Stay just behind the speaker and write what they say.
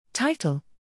Title: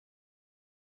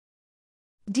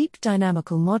 Deep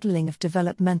Dynamical Modeling of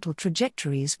Developmental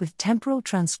Trajectories with Temporal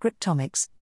Transcriptomics.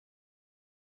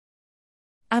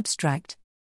 Abstract: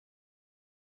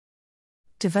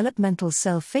 Developmental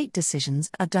cell fate decisions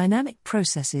are dynamic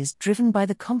processes driven by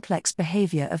the complex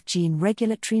behavior of gene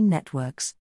regulatory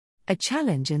networks. A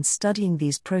challenge in studying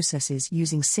these processes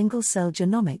using single-cell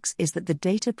genomics is that the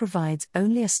data provides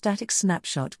only a static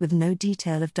snapshot with no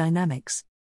detail of dynamics.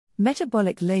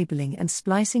 Metabolic labeling and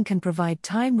splicing can provide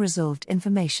time-resolved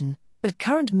information, but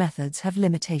current methods have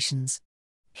limitations.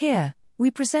 Here,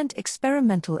 we present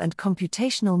experimental and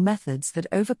computational methods that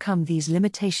overcome these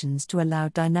limitations to allow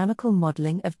dynamical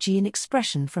modeling of gene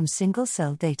expression from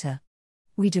single-cell data.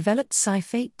 We developed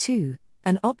SciFate2,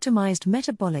 an optimized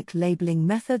metabolic labeling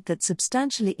method that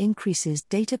substantially increases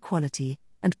data quality,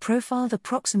 and profiled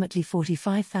approximately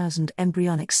 45,000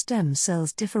 embryonic stem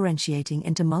cells differentiating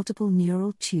into multiple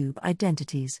neural tube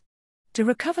identities. To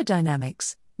recover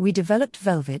dynamics, we developed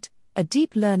Velvet, a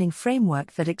deep learning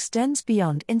framework that extends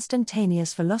beyond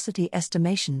instantaneous velocity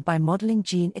estimation by modeling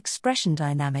gene expression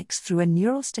dynamics through a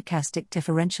neural stochastic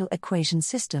differential equation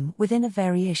system within a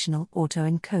variational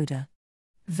autoencoder.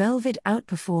 Velvet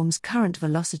outperforms current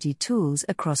velocity tools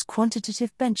across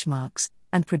quantitative benchmarks,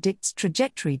 and predicts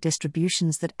trajectory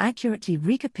distributions that accurately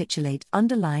recapitulate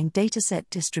underlying dataset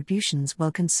distributions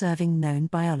while conserving known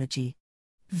biology.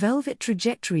 Velvet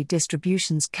trajectory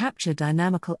distributions capture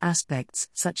dynamical aspects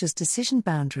such as decision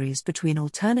boundaries between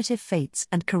alternative fates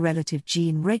and correlative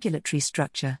gene regulatory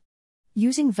structure.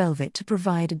 Using Velvet to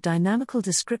provide a dynamical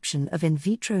description of in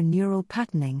vitro neural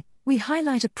patterning, we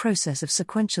highlight a process of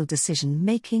sequential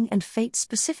decision-making and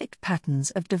fate-specific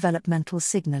patterns of developmental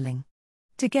signaling.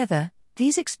 Together,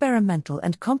 these experimental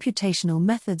and computational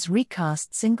methods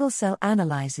recast single-cell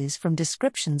analyses from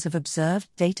descriptions of observed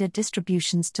data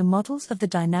distributions to models of the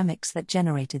dynamics that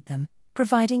generated them,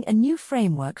 providing a new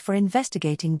framework for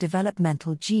investigating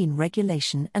developmental gene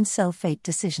regulation and cell fate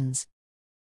decisions.